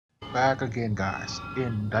Back again, guys,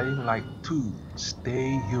 in Dying Light 2,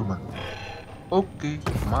 Stay Human. Okay,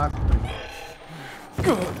 mati.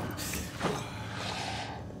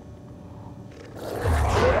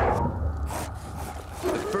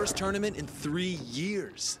 The first tournament in 3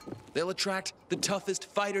 years. They'll attract the toughest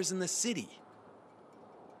fighters in the city.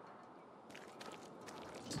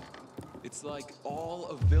 It's like all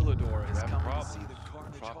of Villedor has come to see the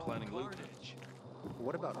carnage. Try planting loot.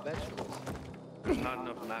 What about vegetables? There's not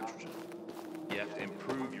enough nitrogen. You have to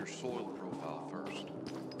improve your soil profile first.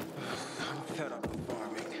 I'm fed up with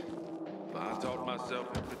farming. I taught myself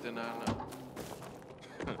everything I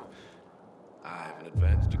know. I have an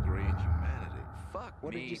advanced degree in humanity. Fuck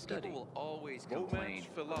What me. did you study? People will always Romance complain.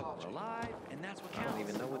 philology. We're alive, and that's what I counts. don't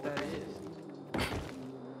even know what that is.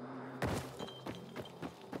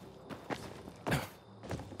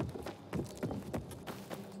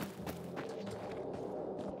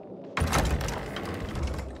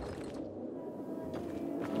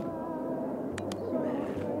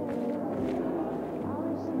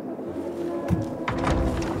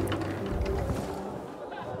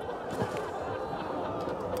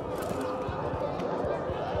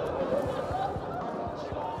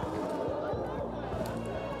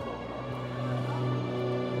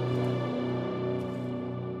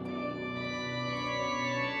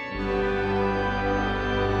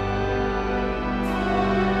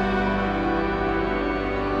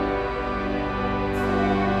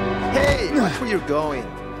 Hey, watch where you're going.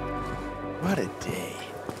 What a day.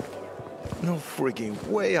 No frigging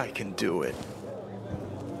way I can do it.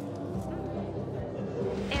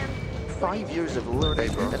 And 5 years of learning.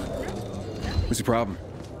 Hey, bro. What's the problem?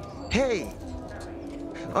 Hey,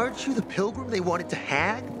 aren't you the Pilgrim they wanted to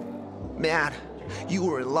hang? Man, you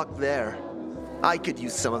were in luck there. I could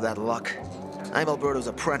use some of that luck. I'm Alberto's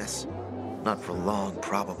apprentice. Not for long,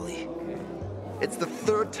 probably. It's the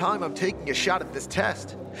 3rd time I'm taking a shot at this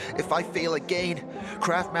test. If I fail again,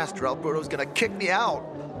 Craftmaster Alberto's gonna kick me out.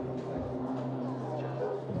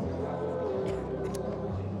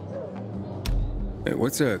 Hey,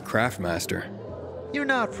 what's a craft master? You're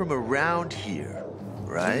not from around here,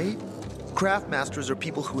 right? Craftmasters are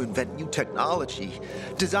people who invent new technology,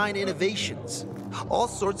 design innovations, all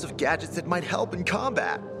sorts of gadgets that might help in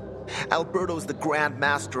combat. Alberto's the Grand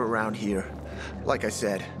Master around here. Like I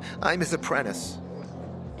said, I'm his apprentice.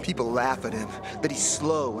 People laugh at him, that he's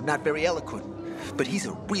slow and not very eloquent, but he's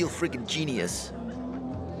a real friggin' genius.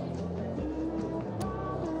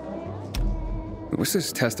 What's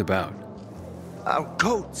this test about? Our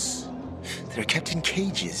goats. They're kept in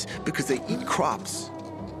cages because they eat crops.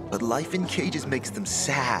 But life in cages makes them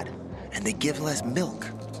sad, and they give less milk.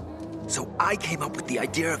 So I came up with the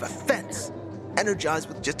idea of a fence, energized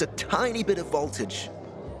with just a tiny bit of voltage.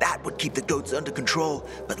 That would keep the goats under control,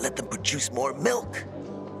 but let them produce more milk.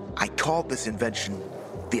 I called this invention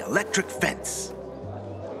the electric fence.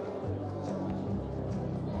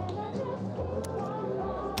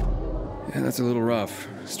 Yeah, that's a little rough.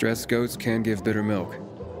 Stressed goats can give bitter milk.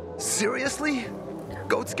 Seriously?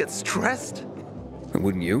 Goats get stressed?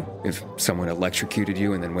 Wouldn't you, if someone electrocuted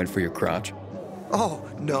you and then went for your crotch? Oh,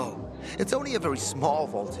 no. It's only a very small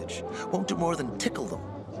voltage. Won't do more than tickle them.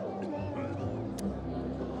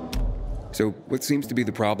 So, what seems to be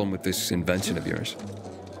the problem with this invention of yours?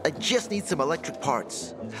 I just need some electric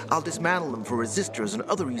parts. I'll dismantle them for resistors and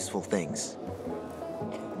other useful things.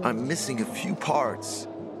 I'm missing a few parts,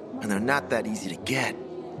 and they're not that easy to get.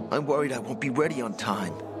 I'm worried I won't be ready on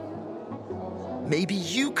time. Maybe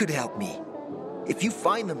you could help me. If you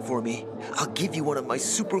find them for me, I'll give you one of my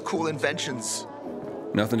super cool inventions.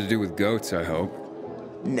 Nothing to do with goats, I hope.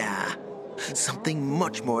 Nah, something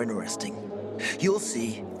much more interesting. You'll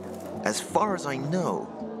see. As far as I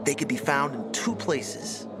know, they could be found in 2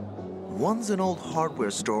 places. One's an old hardware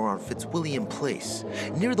store on Fitzwilliam Place,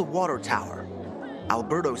 near the water tower.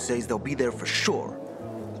 Alberto says they'll be there for sure.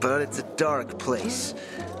 But it's a dark place,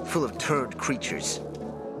 full of turned creatures.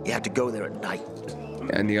 You have to go there at night.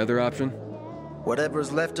 And the other option?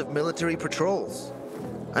 Whatever's left of military patrols.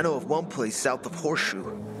 I know of one place south of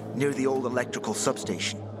Horseshoe, near the old electrical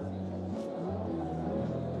substation.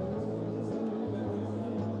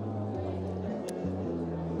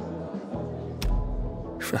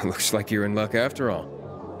 Looks like you're in luck after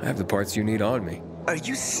all. I have the parts you need on me. Are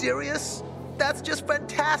you serious? That's just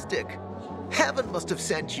fantastic! Heaven must have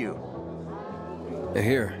sent you.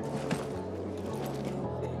 Here.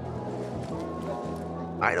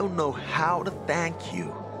 I don't know how to thank you.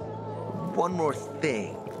 One more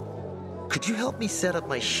thing. Could you help me set up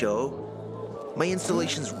my show? My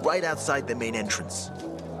installation's right outside the main entrance.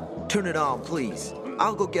 Turn it on, please.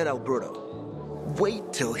 I'll go get Alberto.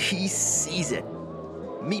 Wait till he sees it.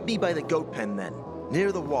 Meet me by the goat pen then,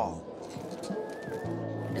 near the wall.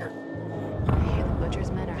 I hear the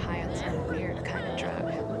butcher's men are high on some weird kind of drug.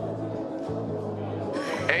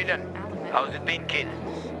 Aiden, how's it been, kid?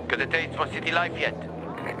 Got a taste for city life yet?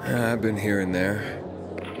 I've been here and there.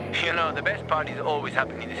 You know, the best parties always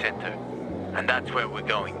happen in the center. And that's where we're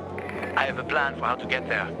going. I have a plan for how to get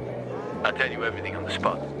there. I'll tell you everything on the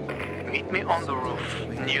spot. Meet me on the roof,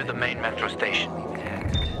 near the main metro station.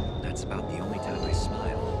 That's about the only time I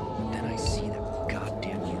smile. Then I see them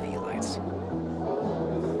goddamn UV lights.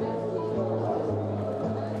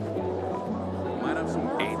 Might have some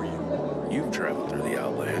aid for you. You've traveled through the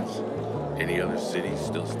Outlands. Any other cities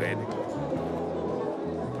still standing?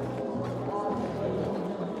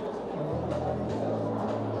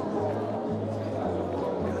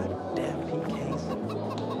 Goddamn PKs.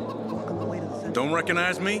 Walking the way to the center. Don't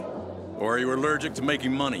recognize me? Or are you allergic to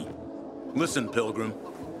making money? Listen, Pilgrim.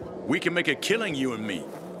 We can make a killing, you and me.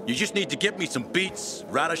 You just need to get me some beets,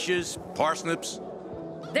 radishes, parsnips.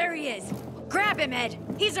 There he is. Grab him, Ed.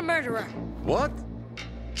 He's a murderer. What?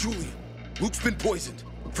 Julian, Luke's been poisoned.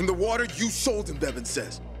 From the water you sold him, Devin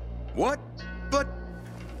says. What? But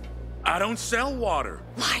I don't sell water.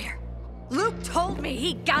 Liar. Luke told me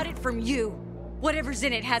he got it from you. Whatever's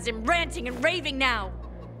in it has him ranting and raving now.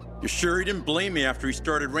 You sure he didn't blame me after he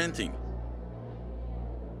started renting?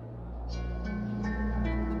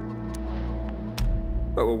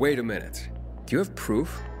 Oh, wait a minute. Do you have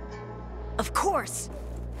proof? Of course.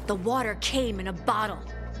 The water came in a bottle.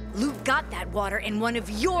 Luke got that water in one of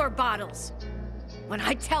your bottles. When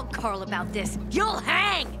I tell Carl about this, you'll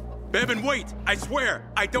hang! Bevan, wait! I swear,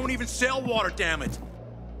 I don't even sell water, damn it!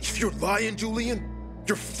 If you're lying, Julian,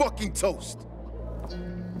 you're fucking toast.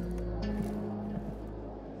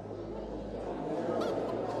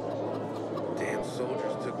 Damn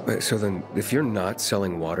soldiers took... Wait, so then, if you're not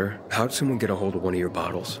selling water, how'd someone get a hold of one of your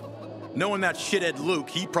bottles? Knowing that shithead Luke,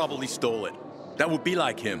 he probably stole it. That would be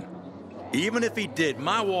like him. Even if he did,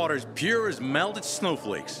 my water's pure as melted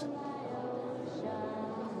snowflakes.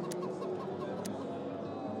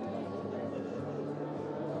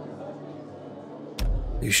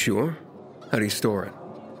 You sure? How do you store it?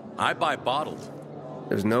 I buy bottled.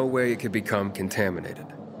 There's no way it could become contaminated.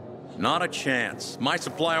 Not a chance. My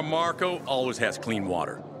supplier, Marco, always has clean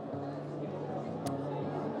water.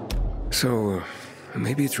 So,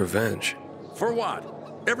 maybe it's revenge. For what?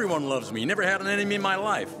 Everyone loves me. Never had an enemy in my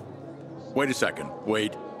life. Wait a second.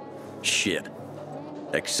 Wait. Shit.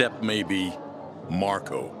 Except maybe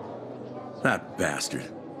Marco. That bastard.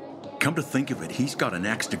 Come to think of it, he's got an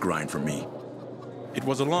axe to grind for me. It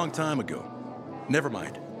was a long time ago. Never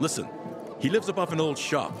mind. Listen. He lives above an old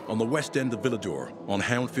shop on the west end of Villedor, on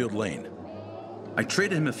Houndfield Lane. I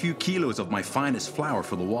traded him a few kilos of my finest flour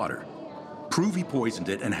for the water. Prove he poisoned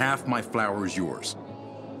it, and half my flour is yours.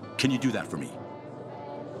 Can you do that for me?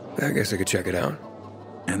 I guess I could check it out.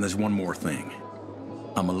 And there's one more thing.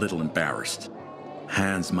 I'm a little embarrassed.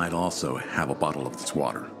 Hans might also have a bottle of this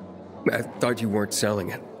water. I thought you weren't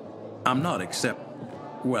selling it. I'm not, except,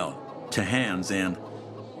 well, to Hans, and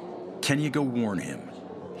can you go warn him?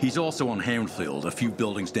 He's also on Houndfield, a few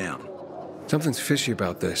buildings down. Something's fishy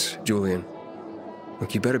about this, Julian.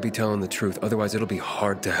 Look, you better be telling the truth, otherwise it'll be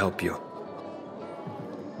hard to help you.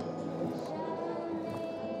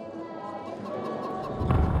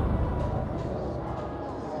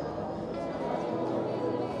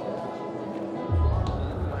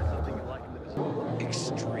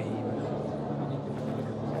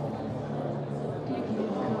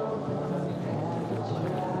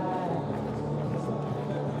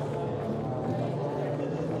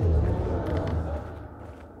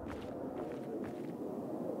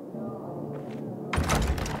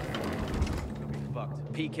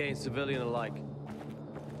 PK and civilian alike.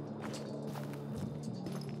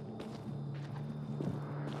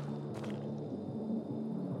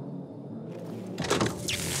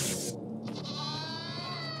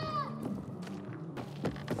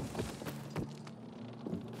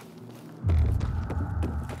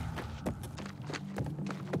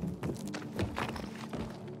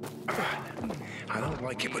 I don't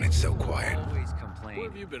like it when it's so quiet. Always complain. Where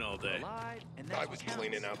have you been all day? I was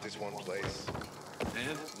cleaning out this one place.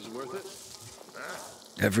 And was it worth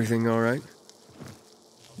it? Everything all right?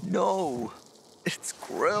 No, it's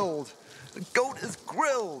grilled. The goat is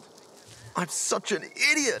grilled. I'm such an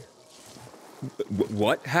idiot.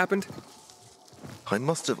 What happened? I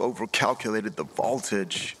must have overcalculated the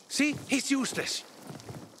voltage. See? He's useless.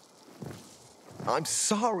 I'm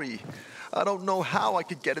sorry. I don't know how I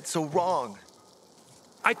could get it so wrong.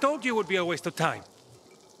 I told you it would be a waste of time.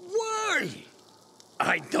 Why?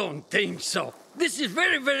 I don't think so. This is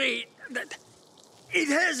very... It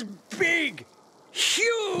has big,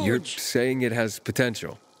 huge... You're saying it has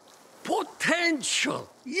potential? Potential,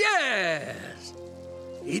 yes.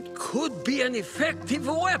 It could be an effective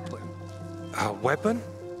weapon. A weapon?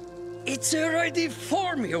 It's a ready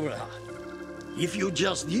formula. If you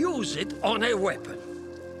just use it on a weapon,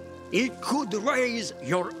 it could raise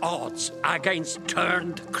your odds against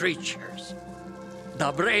turned creatures.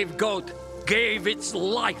 The brave goat gave its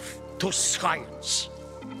life to science.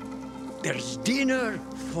 There's dinner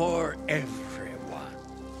for everyone.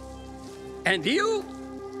 And you?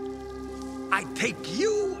 I take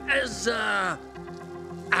you as,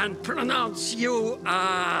 and pronounce you,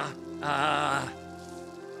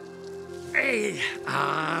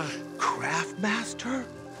 Craftmaster?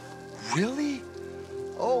 Really?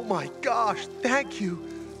 Oh my gosh, thank you.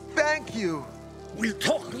 Thank you. We'll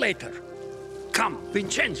talk later. Come,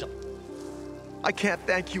 Vincenzo. I can't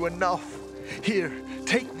thank you enough. Here,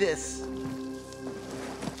 take this.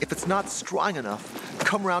 If it's not strong enough,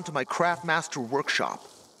 come round to my Craftmaster workshop.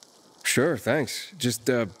 Sure, thanks. Just,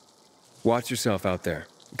 watch yourself out there,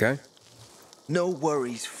 okay? No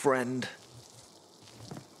worries, friend.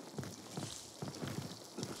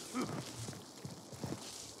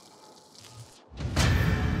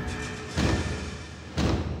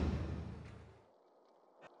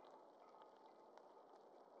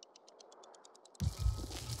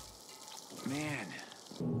 Man.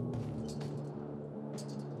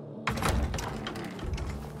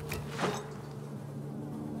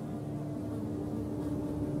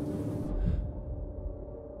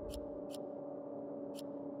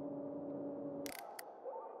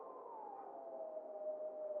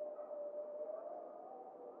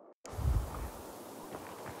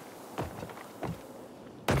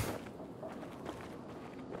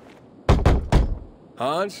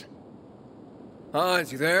 Hans?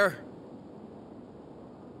 Hans, you there?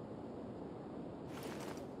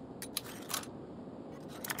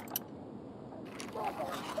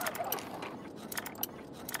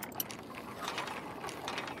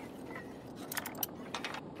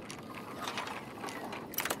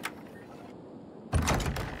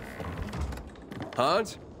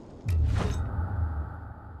 Hans?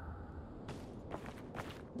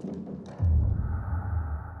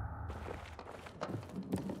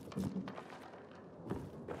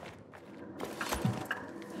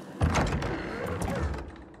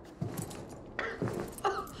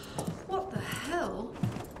 What the hell?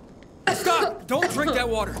 Stop! Don't drink that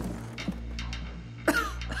water!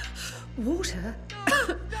 Water?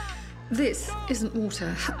 This isn't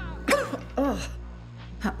water. Oh,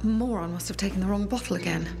 that moron must have taken the wrong bottle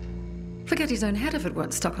again. Forget his own head if it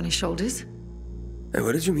weren't stuck on his shoulders. Hey,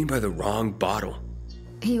 what did you mean by the wrong bottle?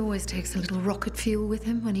 He always takes a little rocket fuel with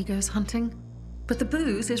him when he goes hunting. But the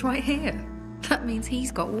booze is right here. That means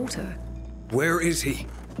he's got water. Where is he?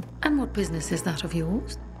 And what business is that of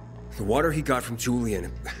yours? The water he got from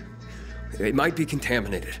Julian. It might be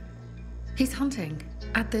contaminated. He's hunting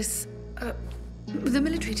at this, the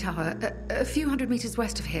military tower, a few hundred meters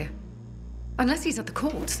west of here. Unless he's at the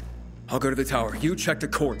courts. I'll go to the tower. You check the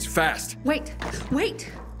courts, fast. Wait!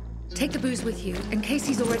 Take the booze with you, in case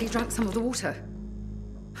he's already drank some of the water.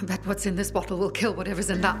 I bet what's in this bottle will kill whatever's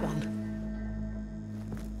in that one.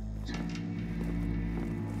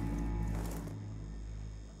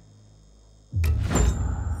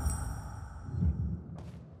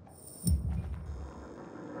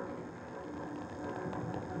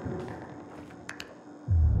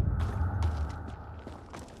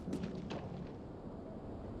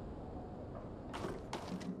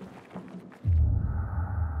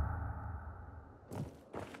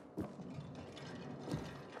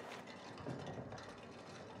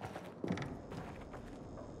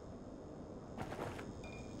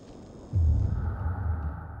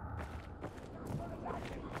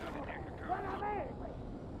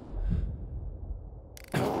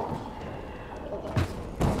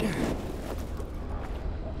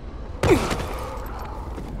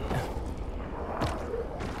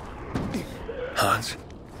 Hans?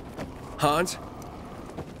 Hans?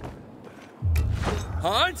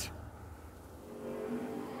 Hans?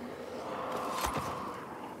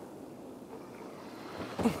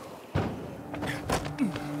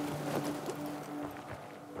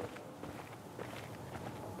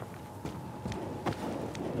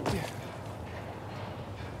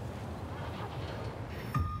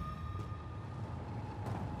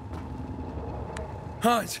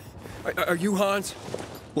 Hans? Are you Hans?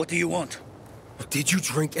 What do you want? Did you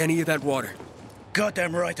drink any of that water?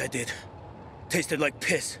 Goddamn right I did. Tasted like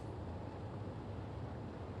piss.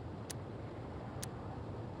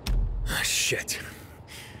 Shit.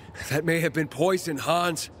 That may have been poison,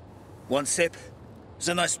 Hans. One sip,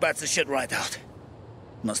 Then I spat the shit right out.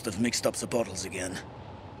 Must have mixed up the bottles again.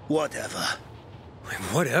 Whatever. Wait,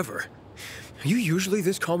 whatever? Are you usually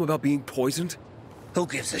this calm about being poisoned? Who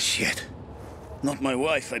gives a shit? Not my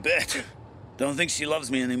wife, I bet. Don't think she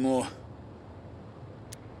loves me anymore.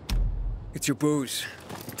 It's your booze.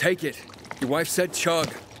 Take it. Your wife said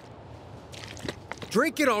chug.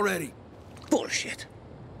 Drink it already! Bullshit.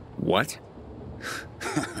 What?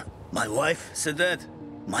 My wife said that?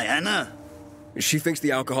 My Anna? She thinks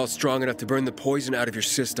the alcohol's strong enough to burn the poison out of your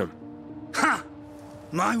system. Ha!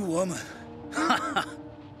 My woman.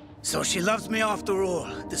 So she loves me after all,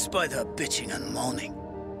 despite her bitching and moaning.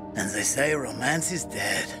 And they say romance is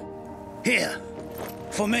dead. Here,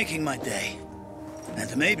 for making my day.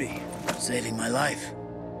 And maybe saving my life.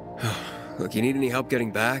 Look, you need any help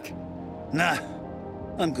getting back? Nah,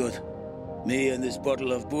 I'm good. Me and this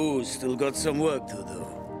bottle of booze still got some work to do.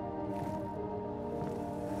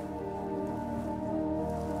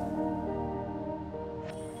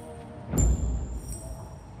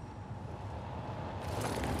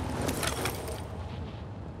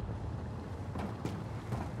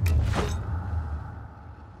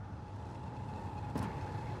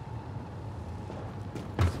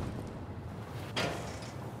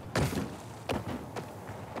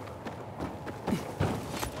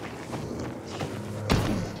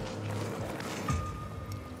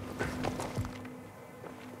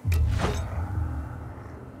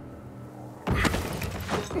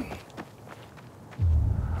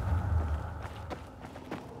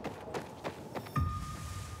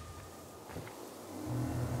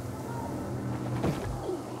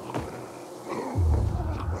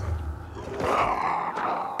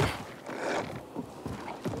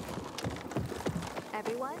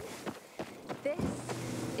 Everyone, this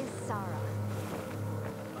is Sarah.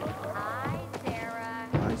 Hi, Sarah.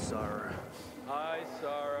 Hi, Sarah. Hi,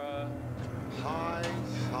 Sarah. Hi,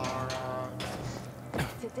 Sarah.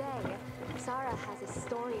 Today, Sarah has a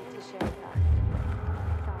story to share with us.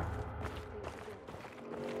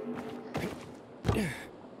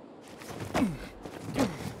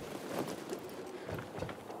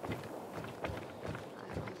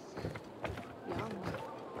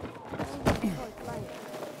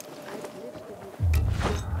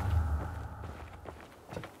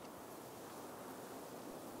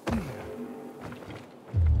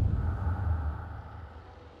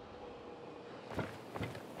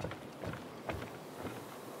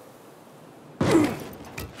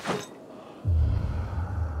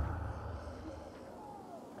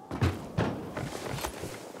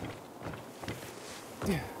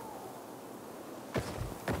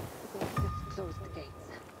 Close the gates.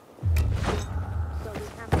 So we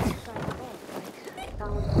have to shut the gates, like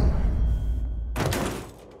down.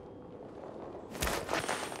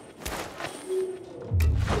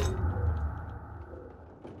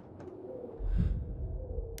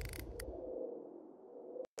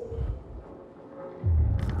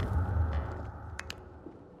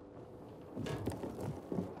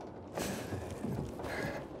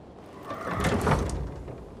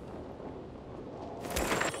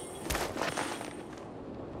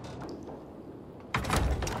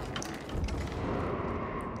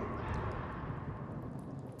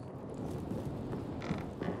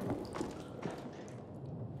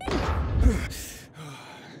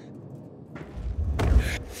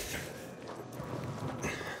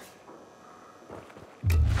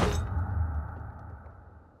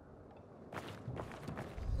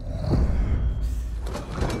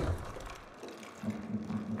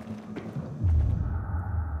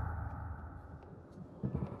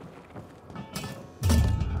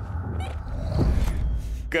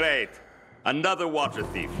 Great. Another water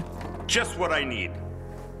thief. Just what I need.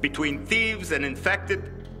 Between thieves and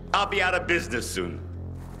infected, I'll be out of business soon.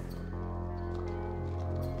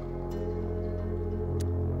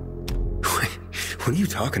 What are you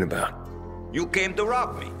talking about? You came to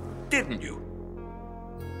rob me, didn't you?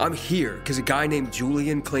 I'm here because a guy named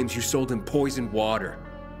Julian claims you sold him poisoned water.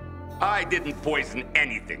 I didn't poison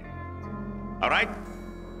anything. All right?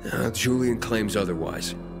 Julian claims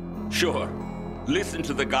otherwise. Sure. Listen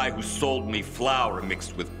to the guy who sold me flour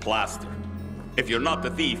mixed with plaster. If you're not the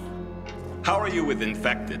thief, how are you with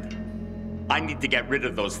infected? I need to get rid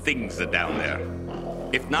of those things that are down there.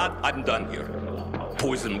 If not, I'm done here.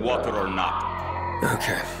 Poison water or not.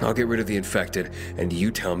 Okay, I'll get rid of the infected, and you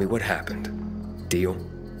tell me what happened. Deal?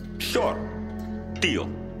 Sure. Deal.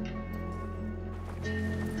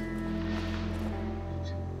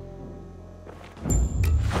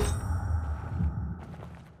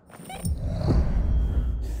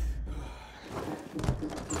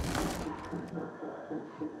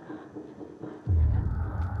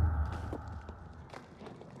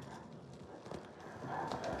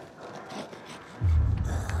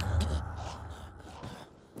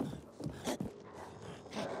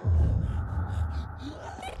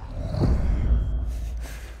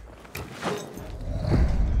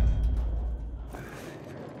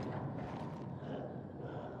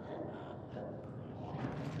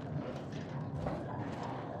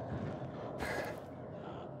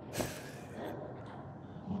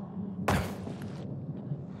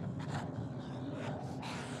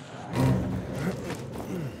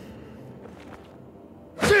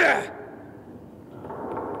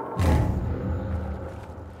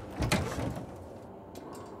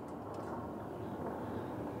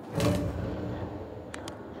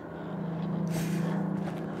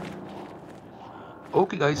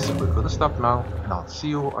 Okay guys, we're gonna stop now and I'll see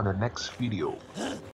you on the next video.